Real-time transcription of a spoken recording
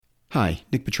Hi,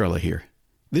 Nick Petrella here.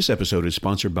 This episode is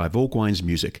sponsored by Volkwines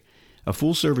Music, a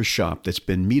full-service shop that's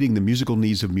been meeting the musical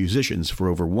needs of musicians for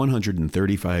over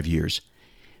 135 years.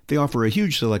 They offer a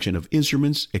huge selection of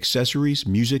instruments, accessories,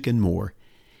 music, and more.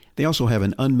 They also have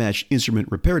an unmatched instrument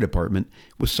repair department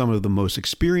with some of the most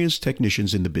experienced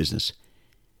technicians in the business.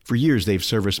 For years, they've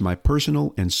serviced my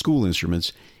personal and school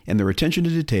instruments, and their attention to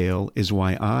detail is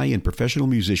why I and professional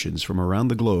musicians from around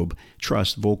the globe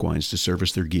trust Volkwines to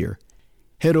service their gear.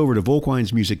 Head over to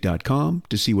volkwinesmusic.com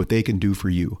to see what they can do for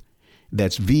you.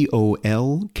 That's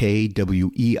VOLKWEINS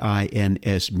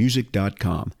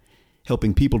music.com,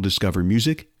 helping people discover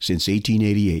music since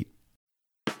 1888.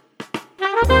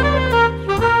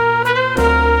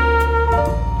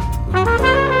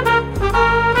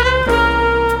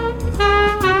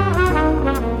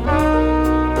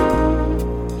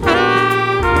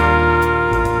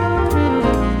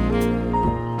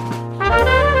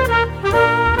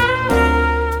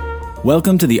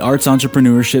 Welcome to the Arts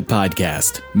Entrepreneurship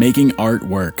Podcast, Making Art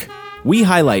Work. We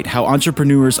highlight how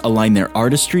entrepreneurs align their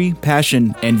artistry,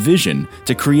 passion, and vision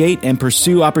to create and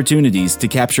pursue opportunities to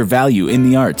capture value in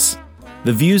the arts.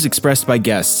 The views expressed by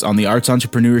guests on the Arts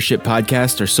Entrepreneurship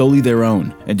Podcast are solely their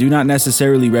own and do not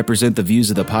necessarily represent the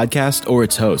views of the podcast or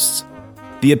its hosts.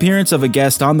 The appearance of a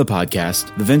guest on the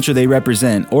podcast, the venture they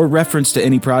represent, or reference to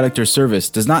any product or service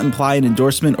does not imply an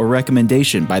endorsement or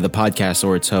recommendation by the podcast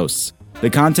or its hosts. The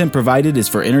content provided is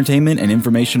for entertainment and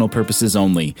informational purposes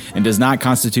only and does not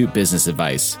constitute business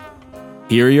advice.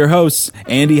 Here are your hosts,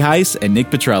 Andy Heiss and Nick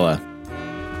Petrella.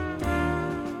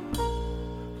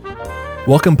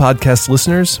 Welcome, podcast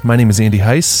listeners. My name is Andy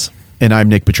Heiss. And I'm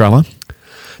Nick Petrella.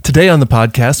 Today on the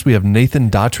podcast, we have Nathan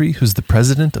Daughtry, who's the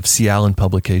president of C. Allen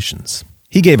Publications.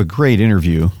 He gave a great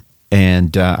interview,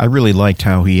 and I really liked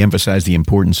how he emphasized the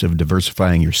importance of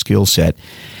diversifying your skill set.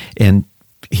 And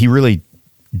he really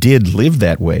did live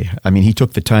that way. I mean, he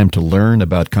took the time to learn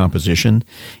about composition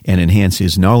and enhance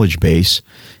his knowledge base,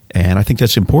 and I think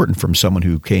that's important from someone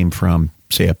who came from,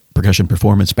 say, a percussion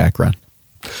performance background.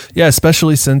 Yeah,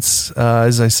 especially since,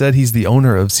 as I said, he's the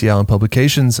owner of C. Allen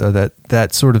Publications.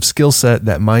 That sort of skill set,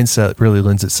 that mindset really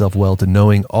lends itself well to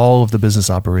knowing all of the business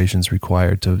operations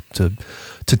required to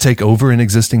take over an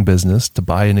existing business, to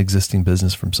buy an existing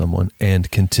business from someone, and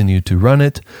continue to run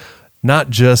it,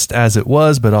 not just as it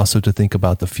was, but also to think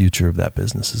about the future of that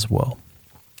business as well.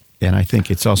 And I think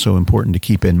it's also important to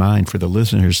keep in mind for the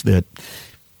listeners that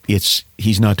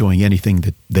he's not doing anything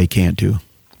that they can't do.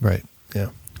 Right, yeah.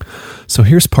 So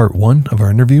here's part one of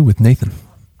our interview with Nathan.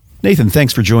 Nathan,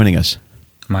 thanks for joining us.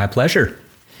 My pleasure.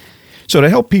 So to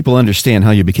help people understand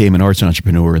how you became an arts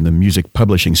entrepreneur in the music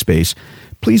publishing space,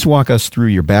 please walk us through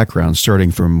your background starting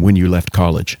from when you left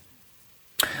college.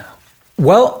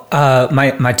 Well,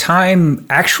 my time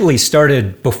actually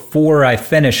started before I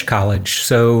finished college.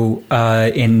 So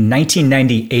in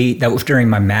 1998, that was during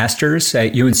my master's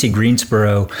at UNC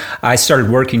Greensboro, I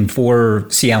started working for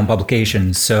C. Allen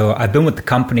Publications. So I've been with the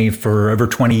company for over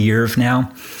 20 years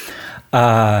now.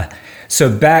 So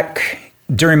back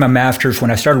during my master's, when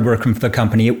I started working for the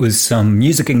company, it was some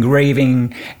music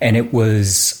engraving, and it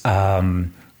was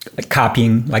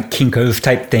copying, like Kinko's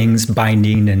type things,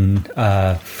 binding and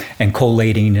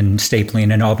collating and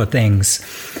stapling and all the things.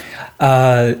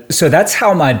 So that's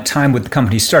how my time with the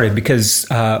company started, because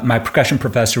my percussion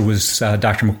professor was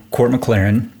Dr. McCourt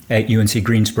McLaren at UNC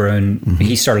Greensboro, and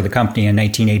he started the company in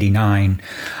 1989.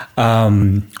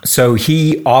 So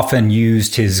he often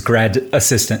used his grad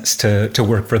assistants to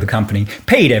work for the company,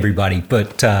 paid everybody,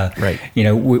 but right.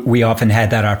 We often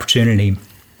had that opportunity.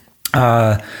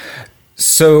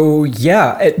 So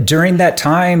yeah, during that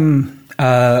time,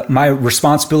 my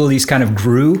responsibilities kind of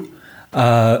grew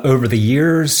over the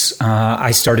years. I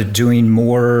started doing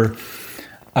more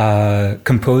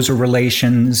composer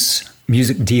relations,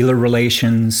 music dealer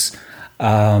relations,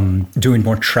 doing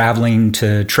more traveling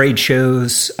to trade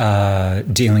shows,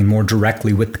 dealing more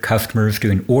directly with the customers,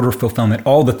 doing order fulfillment,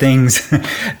 all the things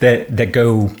that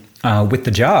go with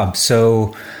the job.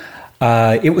 So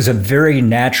it was a very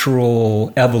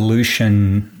natural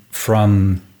evolution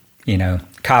from,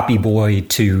 copy boy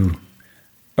to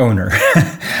owner.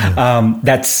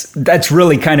 That's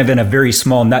really kind of in a very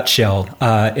small nutshell.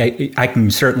 I can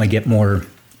certainly get more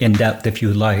in depth if you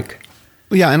would like.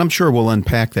 Yeah, and I'm sure we'll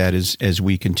unpack that as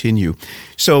we continue.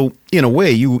 So, in a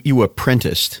way, you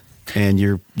apprenticed, and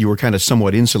you were kind of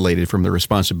somewhat insulated from the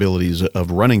responsibilities of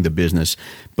running the business,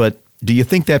 but do you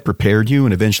think that prepared you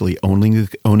in eventually owning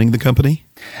the company?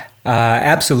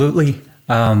 Absolutely.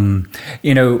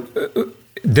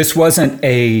 This wasn't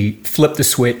a flip the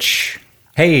switch,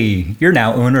 hey, you're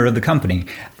now owner of the company.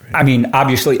 I mean,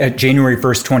 obviously, at January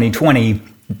 1st, 2020,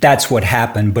 that's what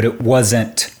happened, but it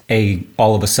wasn't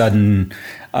all of a sudden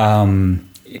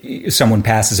someone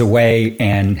passes away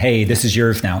and, hey, this is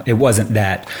yours now. It wasn't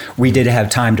that. We did have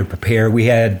time to prepare. We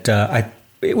had,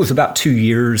 it was about 2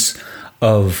 years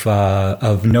of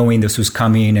knowing this was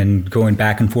coming and going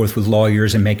back and forth with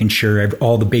lawyers and making sure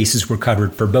all the bases were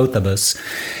covered for both of us.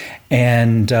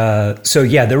 And so,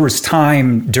 yeah, there was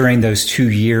time during those 2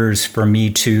 years for me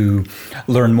to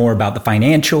learn more about the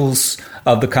financials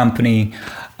of the company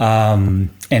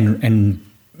and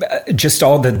just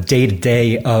all the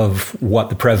day-to-day of what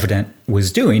the president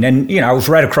was doing. And, I was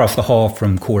right across the hall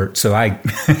from court, so I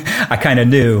I kind of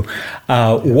knew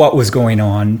what was going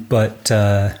on. But,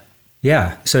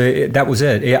 yeah, so that was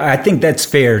it. I think that's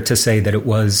fair to say that it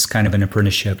was kind of an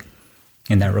apprenticeship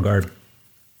in that regard.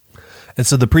 And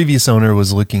so the previous owner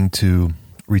was looking to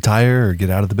retire or get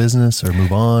out of the business or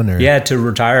move on? Or Yeah, to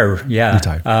retire.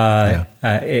 Yeah.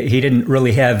 He didn't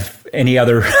really have any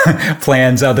other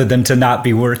plans other than to not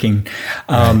be working.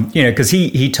 Because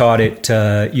he taught at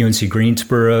UNC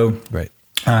Greensboro, right,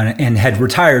 and had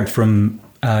retired from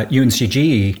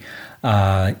UNCG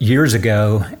years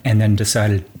ago, and then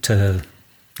decided to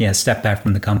step back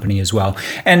from the company as well.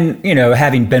 And,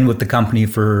 having been with the company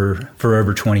for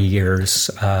over 20 years,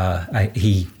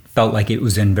 he felt like it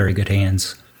was in very good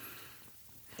hands.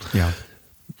 Yeah.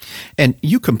 And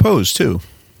you compose too.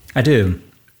 I do.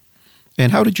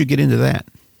 And how did you get into that?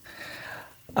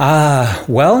 It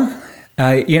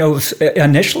was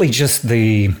initially just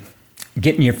the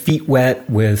getting your feet wet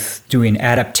with doing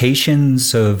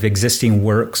adaptations of existing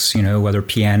works, whether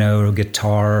piano or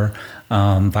guitar,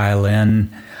 violin,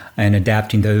 and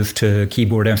adapting those to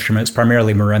keyboard instruments.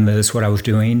 Primarily marimba is what I was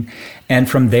doing. And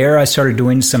from there, I started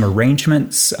doing some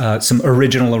arrangements, some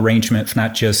original arrangements,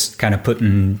 not just kind of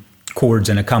putting chords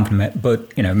and accompaniment,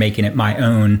 but, making it my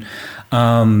own.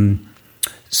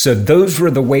 So those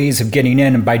were the ways of getting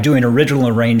in. And by doing original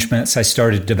arrangements, I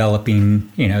started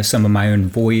developing, some of my own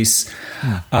voice.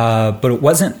 But it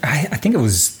wasn't, I think it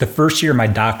was the first year of my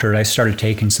doctorate, I started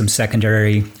taking some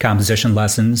secondary composition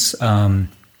lessons.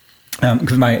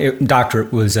 Because my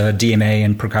doctorate was a DMA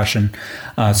in percussion,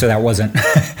 so that wasn't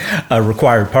a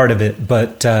required part of it.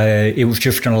 But it was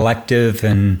just an elective,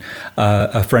 and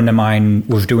a friend of mine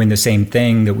was doing the same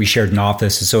thing, that we shared an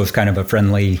office, and so it was kind of a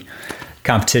friendly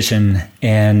competition.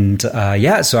 And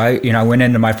so I went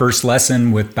into my first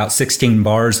lesson with about 16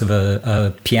 bars of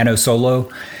a piano solo,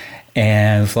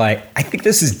 and was like, I think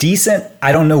this is decent.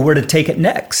 I don't know where to take it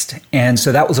next. And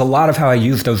so that was a lot of how I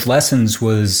used those lessons,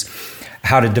 was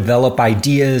how to develop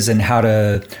ideas and how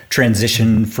to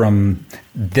transition from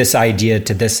this idea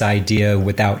to this idea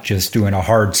without just doing a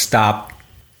hard stop,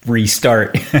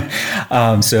 restart.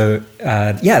 That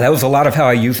was a lot of how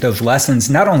I used those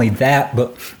lessons. Not only that,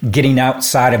 but getting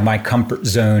outside of my comfort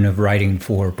zone of writing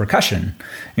for percussion.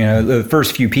 The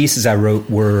first few pieces I wrote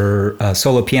were a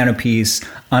solo piano piece,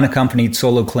 unaccompanied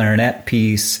solo clarinet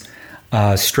piece,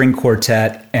 string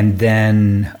quartet, and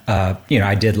then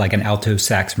I did like an alto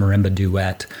sax marimba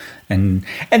duet, and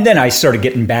then I started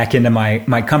getting back into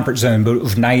my comfort zone. But it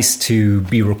was nice to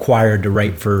be required to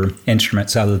write for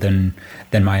instruments other than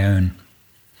my own.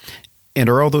 And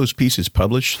are all those pieces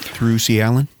published through C.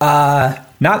 Allen?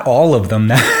 Not all of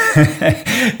them.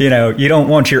 You don't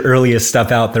want your earliest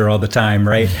stuff out there all the time,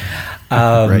 right?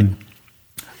 Right.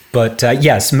 But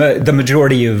yes, the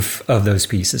majority of those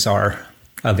pieces are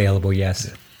available,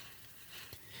 yes.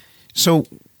 So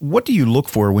what do you look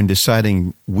for when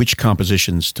deciding which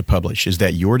compositions to publish? Is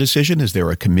that your decision? Is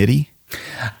there a committee?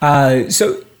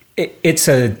 So it's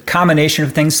a combination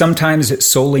of things. Sometimes it's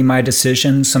solely my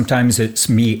decision. Sometimes it's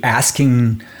me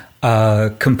asking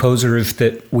composers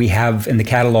that we have in the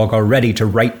catalog already to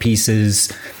write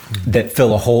pieces that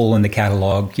fill a hole in the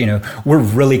catalog. We're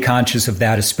really conscious of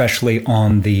that, especially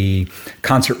on the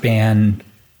concert band,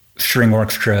 string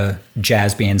orchestra,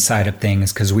 jazz band side of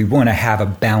things, because we want to have a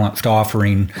balanced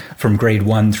offering from grade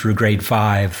 1 through grade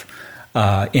 5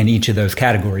 in each of those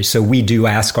categories. So we do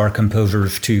ask our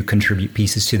composers to contribute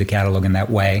pieces to the catalog in that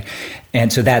way.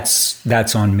 And so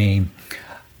that's on me.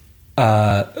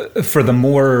 For the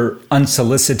more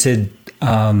unsolicited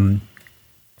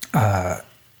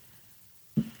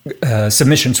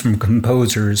submissions from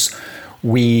composers,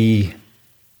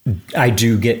 I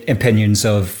do get opinions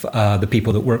of the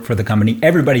people that work for the company.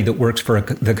 Everybody that works for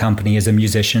the company is a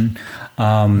musician.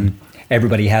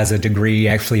 Everybody has a degree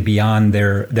actually beyond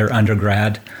their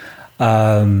undergrad.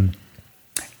 But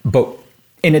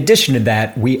in addition to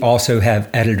that, we also have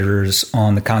editors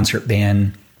on the concert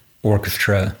band,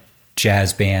 orchestra,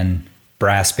 jazz band,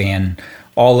 brass band,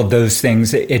 all of those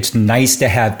things. It's nice to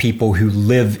have people who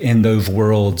live in those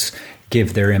worlds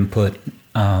give their input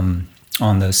on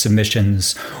the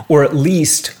submissions, or at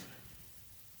least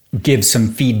give some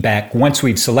feedback once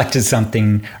we've selected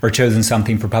something or chosen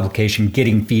something for publication,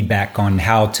 getting feedback on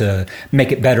how to make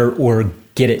it better or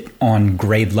get it on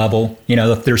grade level.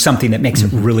 If there's something that makes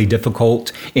it really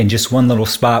difficult in just one little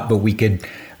spot, but we could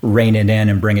rein it in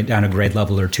and bring it down a grade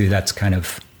level or two, that's kind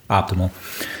of optimal.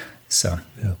 So,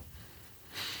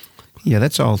 yeah,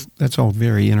 that's all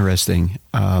very interesting.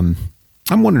 I'm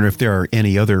wondering if there are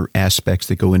any other aspects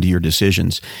that go into your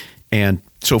decisions. And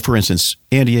so, for instance,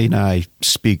 Andy and I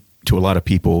speak to a lot of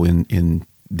people in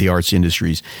the arts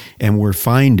industries, and we're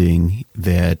finding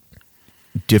that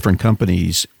different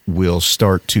companies will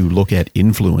start to look at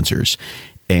influencers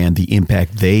and the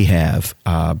impact they have.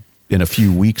 In a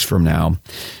few weeks from now,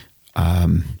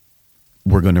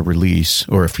 we're going to release,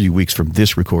 or a few weeks from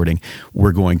this recording,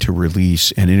 we're going to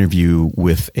release an interview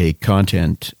with a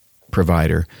content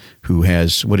provider who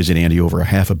has, what is it, Andy, over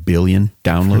 500 million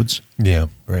downloads? Yeah,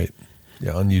 right.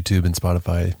 Yeah, on YouTube and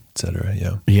Spotify, et cetera.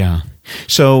 Yeah. Yeah.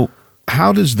 So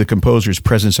how does the composer's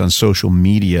presence on social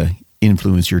media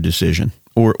influence your decision,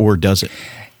 or does it?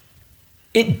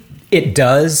 It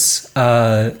does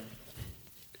to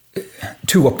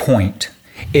a point.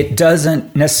 It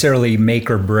doesn't necessarily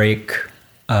make or break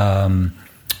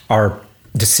our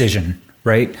decision,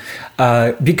 right?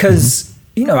 Because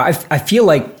I feel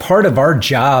like part of our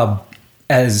job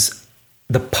as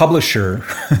the publisher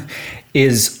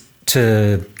is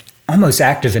to almost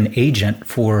act as an agent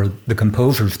for the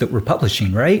composers that we're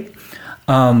publishing, right?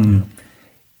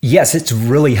 Yes, it's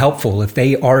really helpful if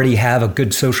they already have a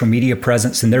good social media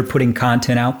presence and they're putting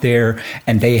content out there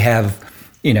and they have,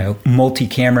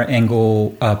 multi-camera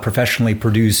angle, professionally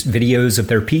produced videos of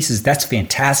their pieces. That's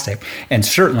fantastic and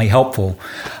certainly helpful.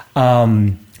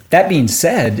 That being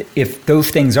said, if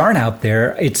those things aren't out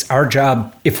there, it's our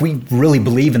job, if we really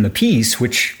believe in the piece,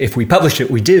 which if we publish it,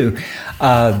 we do,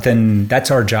 then that's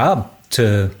our job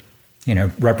to,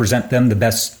 represent them the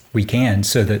best we can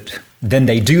so that then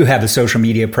they do have a social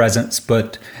media presence,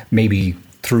 but maybe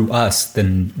through us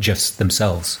than just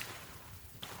themselves.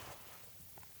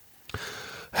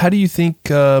 How do you think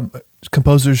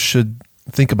composers should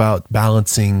think about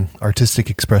balancing artistic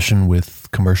expression with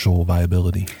commercial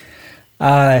viability?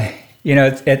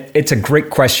 It's a great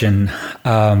question.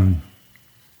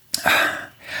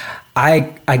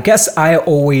 I guess I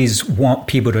always want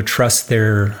people to trust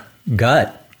their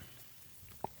gut.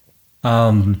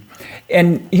 And,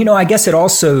 I guess it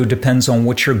also depends on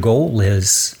what your goal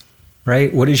is,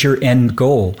 right? What is your end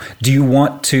goal? Do you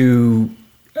want to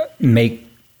make,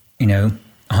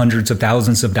 hundreds of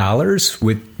thousands of dollars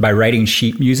by writing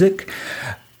sheet music?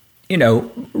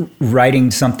 Writing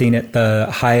something at the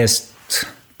highest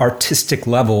artistic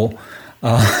level,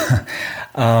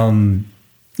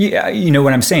 yeah, you know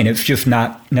what I'm saying? It's just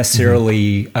not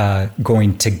necessarily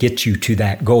going to get you to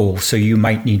that goal. So you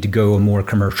might need to go a more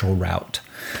commercial route.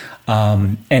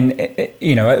 And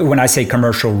when I say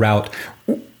commercial route,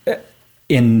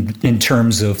 in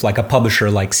terms of like a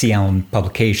publisher like C. Allen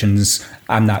Publications,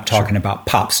 I'm not talking about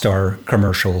pop star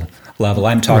commercial level.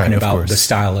 I'm talking about the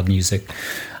style of music.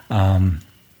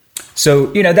 So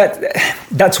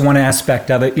that's one aspect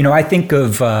of it. I think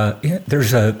of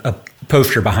there's a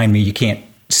poster behind me. You can't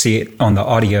see it on the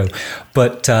audio,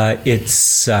 but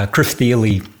it's Chris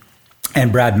Thile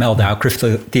and Brad Mehldau. Chris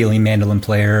Thile, mandolin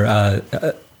player,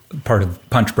 part of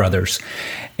Punch Brothers.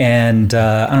 And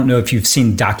I don't know if you've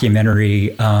seen a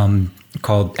documentary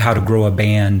called How to Grow a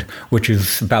Band, which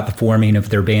is about the forming of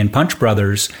their band Punch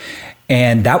Brothers.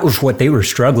 And that was what they were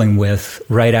struggling with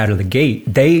right out of the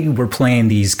gate. They were playing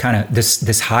these kind of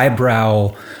this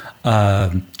highbrow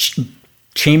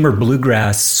chamber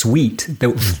bluegrass suite that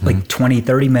was like 20,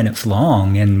 30 minutes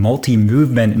long and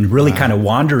multi-movement and really kind of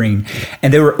wandering.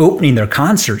 And they were opening their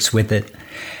concerts with it.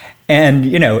 And,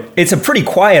 it's a pretty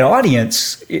quiet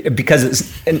audience because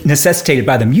it's necessitated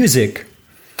by the music,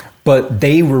 but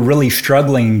they were really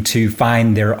struggling to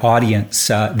find their audience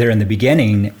there in the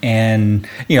beginning. And,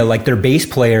 like their bass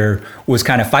player was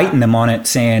kind of fighting them on it,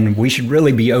 saying, we should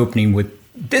really be opening with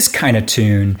this kind of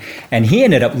tune. And he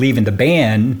ended up leaving the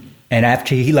band. And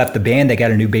after he left the band, they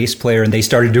got a new bass player and they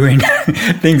started doing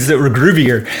things that were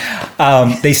groovier.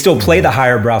 They still play the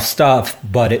higher brow stuff,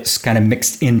 but it's kind of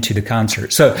mixed into the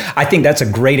concert. So I think that's a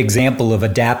great example of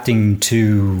adapting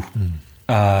to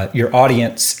your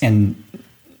audience and,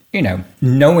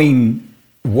 knowing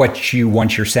what you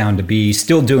want your sound to be,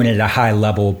 still doing it at a high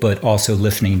level, but also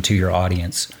listening to your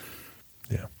audience.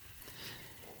 Yeah.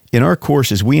 In our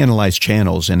courses, we analyze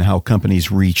channels and how companies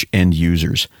reach end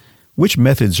users. Which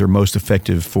methods are most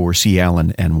effective for C.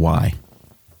 Allen and why?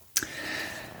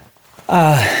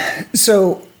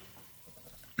 So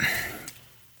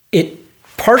It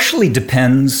partially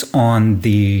depends on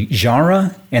the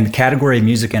genre and the category of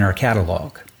music in our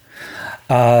catalog.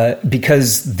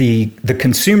 Because the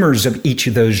consumers of each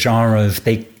of those genres,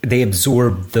 they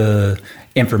absorb the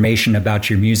information about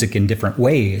your music in different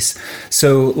ways.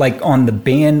 So like on the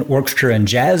band, orchestra, and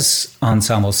jazz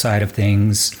ensemble side of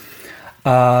things,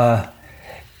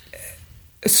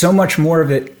 so much more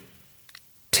of it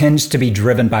tends to be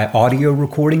driven by audio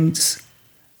recordings,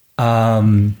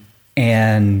 and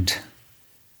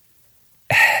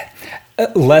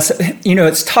less,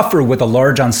 it's tougher with a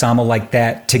large ensemble like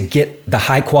that to get the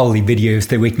high quality videos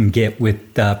that we can get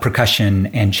with percussion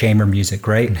and chamber music,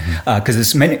 right? Because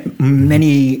there's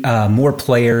many more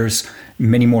players,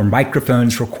 many more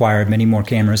microphones required, many more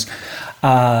cameras.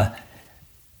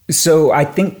 So I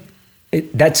think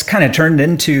that's kind of turned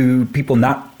into people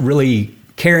not really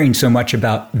caring so much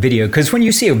about video. Because when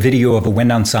you see a video of a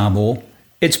wind ensemble,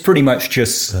 it's pretty much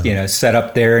just set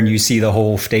up there and you see the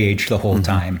whole stage the whole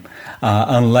time.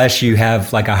 Unless you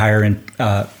have like a higher end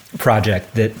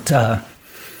project that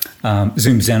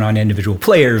zooms in on individual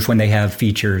players when they have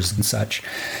features and such.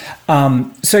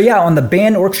 So yeah, on the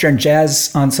band, orchestra, and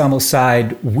jazz ensemble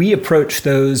side, we approach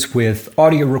those with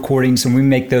audio recordings, and we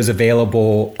make those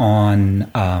available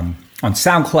on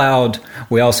SoundCloud.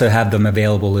 We also have them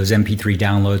available as MP3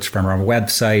 downloads from our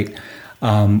website.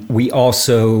 We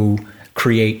also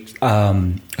create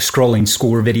scrolling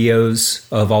score videos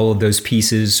of all of those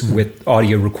pieces with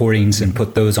audio recordings and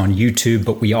put those on YouTube,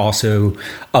 but we also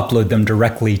upload them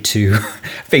directly to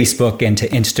Facebook and to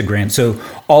Instagram. So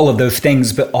all of those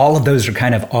things, but all of those are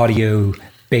kind of audio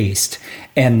based.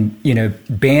 And,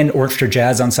 band, orchestra,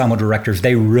 jazz ensemble directors,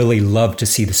 they really love to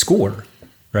see the score,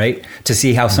 right? To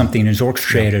see how something is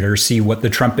orchestrated, or see what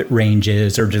the trumpet range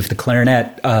is, or just the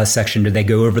clarinet section. Did they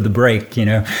go over the break?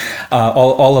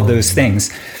 All of those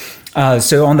things.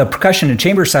 So on the percussion and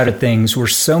chamber side of things, we're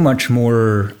so much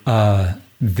more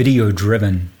video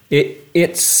driven.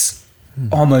 It's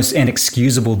almost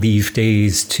inexcusable these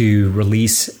days to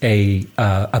release a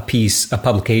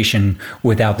publication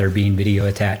without there being video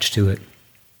attached to it.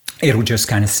 It'll just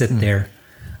kind of sit there,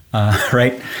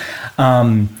 right?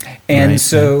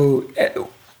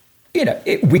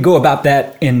 We go about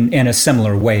that in a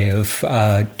similar way of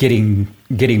getting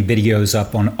videos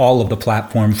up on all of the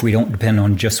platforms. We don't depend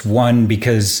on just one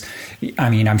because,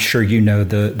 I'm sure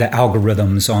the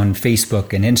algorithms on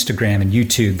Facebook and Instagram and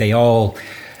YouTube, they all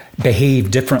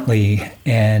behave differently,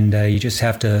 and you just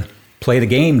have to play the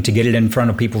game to get it in front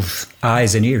of people's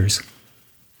eyes and ears.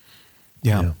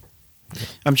 Yeah.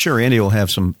 I'm sure Andy will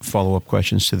have some follow-up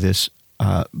questions to this.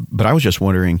 But I was just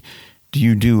wondering, do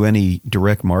you do any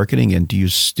direct marketing, and do you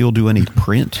still do any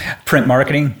print? Print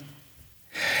marketing?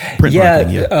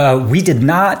 Marketing, we did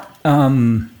not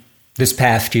this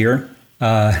past year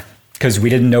because we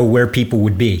didn't know where people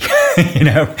would be.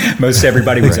 Most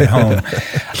everybody was at home.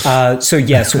 So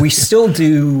we still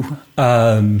do.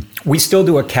 We still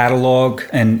do a catalog,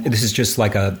 and this is just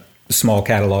like a small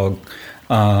catalog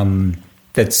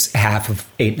that's half of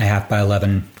 8.5 by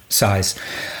 11 size.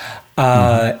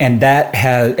 And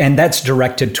that's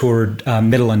directed toward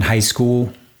middle and high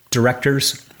school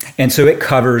directors. And so it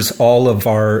covers all of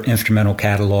our instrumental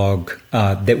catalog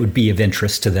that would be of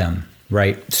interest to them,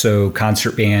 right? So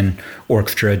concert band,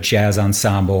 orchestra, jazz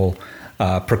ensemble,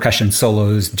 percussion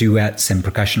solos, duets, and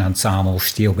percussion ensemble,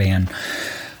 steel band.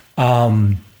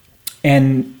 And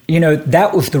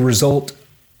that was the result.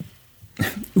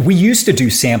 We used to do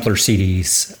sampler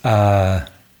CDs,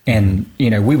 and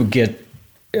we would get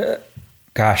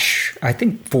I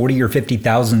think 40 or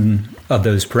 50,000 of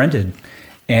those printed,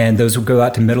 and those would go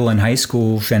out to middle and high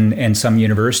schools and some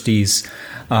universities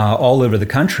all over the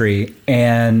country.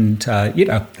 And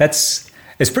it's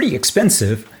pretty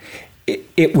expensive.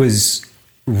 It was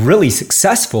really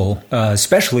successful,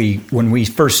 especially when we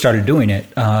first started doing it.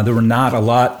 There were not a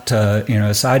lot,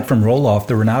 aside from Roll-Off,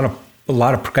 there were not a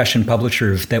lot of percussion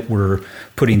publishers that were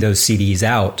putting those CDs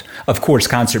out. Of course,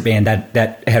 concert band,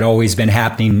 that had always been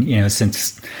happening,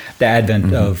 since the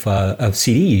advent of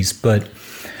CDs. But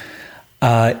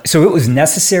so it was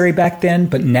necessary back then.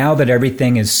 But now that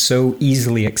everything is so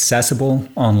easily accessible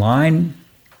online,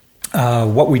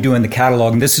 what we do in the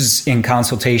catalog, and this is in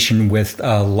consultation with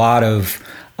a lot of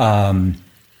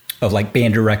like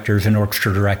band directors and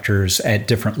orchestra directors at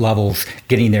different levels,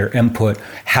 getting their input.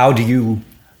 How do you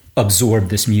absorb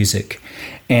this music?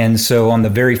 And so on the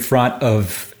very front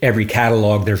of every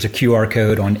catalog, there's a QR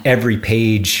code. On every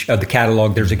page of the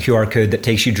catalog, there's a QR code that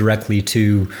takes you directly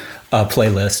to a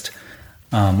playlist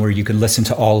where you can listen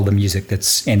to all of the music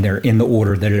that's in there in the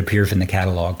order that it appears in the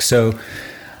catalog. So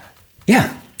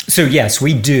So yes,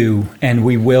 we do, and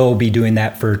we will be doing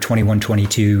that for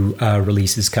 21-22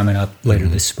 releases coming up later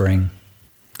this spring.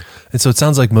 And so it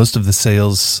sounds like most of the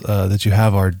sales that you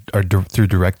have are through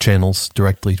direct channels,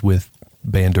 directly with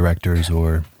band directors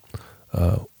or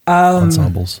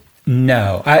ensembles.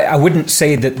 No, I wouldn't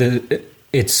say that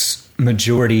it's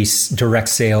majority direct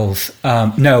sales.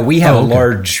 No, we have a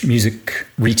large music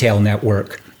retail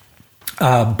network,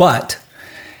 but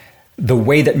the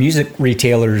way that music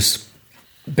retailers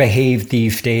behave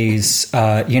these days,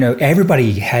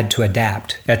 everybody had to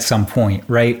adapt at some point,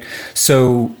 right?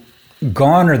 So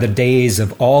gone are the days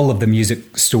of all of the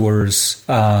music stores,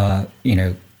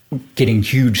 getting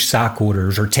huge stock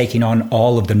orders or taking on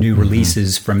all of the new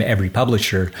releases from every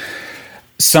publisher.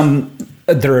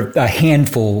 There are a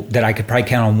handful that I could probably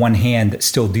count on one hand that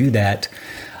still do that.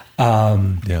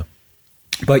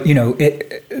 But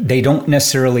they don't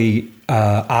necessarily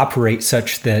operate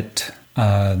such that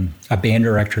a band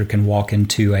director can walk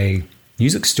into a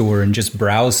music store and just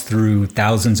browse through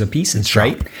thousands of pieces,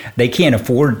 right? They can't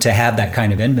afford to have that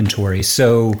kind of inventory.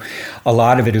 So a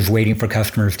lot of it is waiting for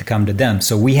customers to come to them.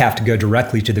 So we have to go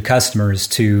directly to the customers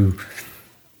to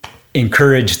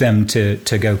encourage them to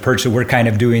go purchase. We're kind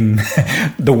of doing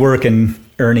the work and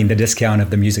earning the discount of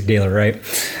the music dealer, right?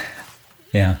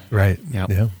 Yeah. Right.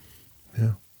 Yeah.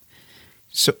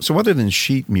 So other than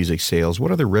sheet music sales,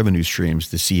 what other revenue streams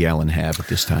does C. Allen have at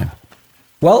this time?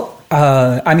 Well,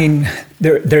 there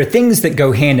are things that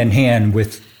go hand in hand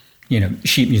with,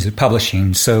 sheet music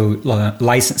publishing. So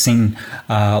licensing,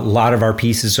 a lot of our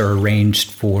pieces are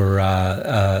arranged for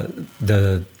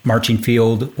the marching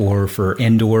field or for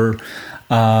indoor.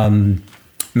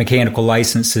 Mechanical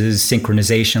licenses,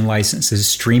 synchronization licenses,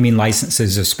 streaming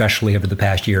licenses, especially over the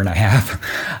past year and a half.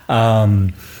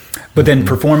 But then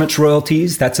performance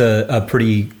royalties, that's a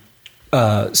pretty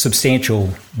substantial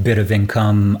bit of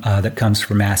income that comes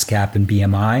from ASCAP and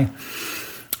BMI.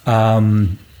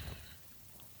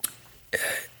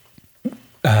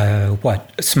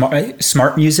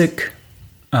 Smart music,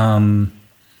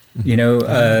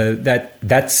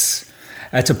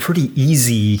 that's a pretty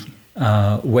easy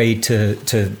way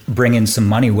to bring in some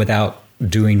money without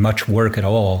doing much work at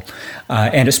all,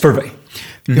 and it's for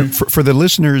for the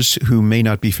listeners who may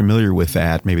not be familiar with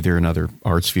that, maybe they're in other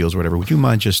arts fields or whatever. Would you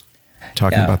mind just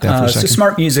talking about that for a second? So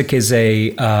Smart Music is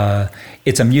it's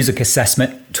a music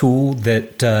assessment tool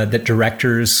that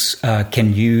directors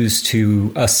can use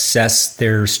to assess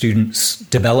their students'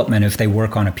 development if they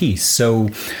work on a piece. So,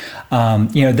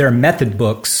 there are method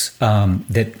books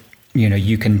that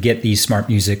you can get these Smart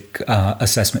Music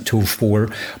assessment tools for,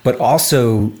 but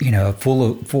also a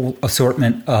full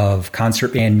assortment of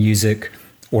concert band music,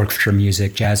 orchestra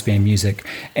music, jazz band music,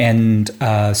 and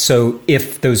so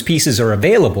if those pieces are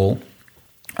available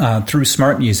through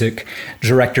Smart Music,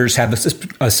 directors have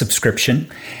a subscription,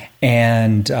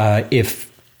 and if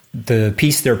the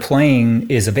piece they're playing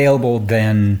is available,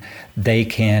 then they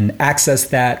can access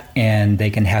that and they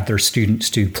can have their students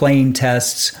do playing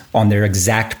tests on their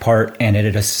exact part, and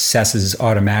it assesses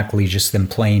automatically just them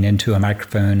playing into a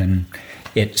microphone, and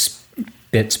it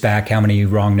spits back how many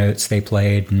wrong notes they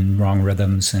played and wrong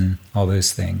rhythms and all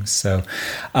those things. So,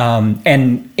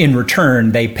 and in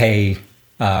return, they pay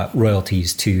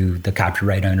royalties to the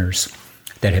copyright owners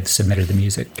that have submitted the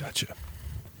music. Gotcha.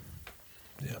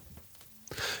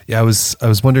 Yeah, I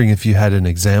was wondering if you had an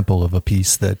example of a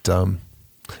piece that, and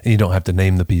you don't have to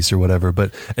name the piece or whatever,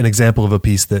 but an example of a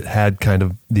piece that had kind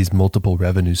of these multiple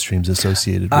revenue streams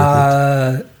associated with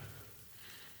it,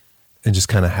 and just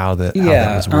kind of how that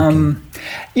was working.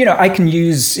 I can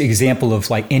use example of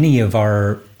like any of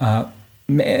our.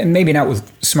 Maybe not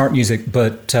with Smart Music,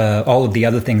 but all of the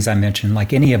other things I mentioned,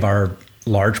 like any of our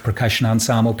large percussion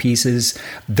ensemble pieces,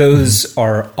 those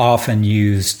are often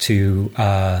used to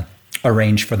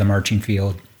arrange for the marching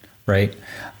field, right?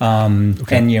 And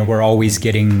we're always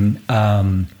getting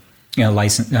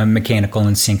license, mechanical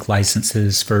and sync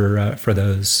licenses for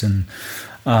those, and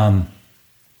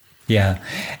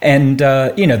and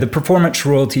the performance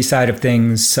royalty side of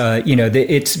things,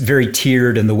 it's very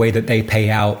tiered in the way that they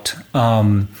pay out.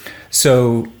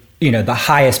 So the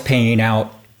highest paying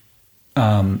out,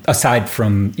 aside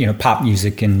from pop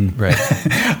music and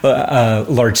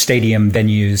large stadium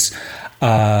venues,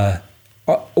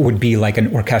 would be like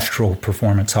an orchestral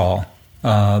performance hall.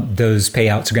 Those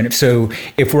payouts are going to. So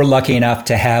if we're lucky enough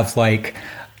to have like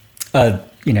a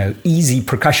easy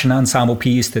percussion ensemble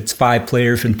piece that's 5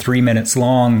 players and 3 minutes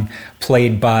long,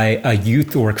 played by a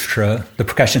youth orchestra, the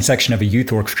percussion section of a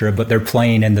youth orchestra, but they're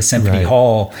playing in the symphony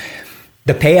hall,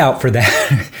 the payout for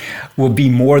that will be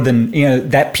more than,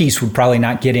 that piece would probably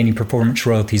not get any performance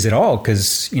royalties at all.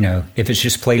 Cause if it's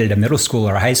just played at a middle school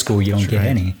or a high school, you don't get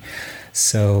any.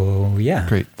 So yeah.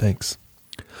 Great. Thanks.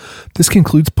 This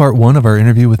concludes part 1 of our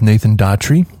interview with Nathan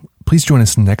Daughtry. Please join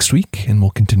us next week and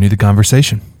we'll continue the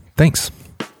conversation. Thanks.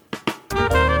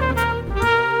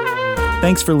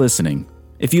 Thanks for listening.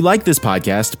 If you like this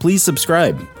podcast, please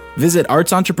subscribe. Visit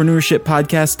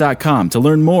artsentrepreneurshippodcast.com to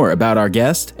learn more about our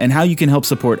guest and how you can help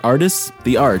support artists,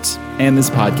 the arts, and this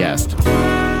podcast.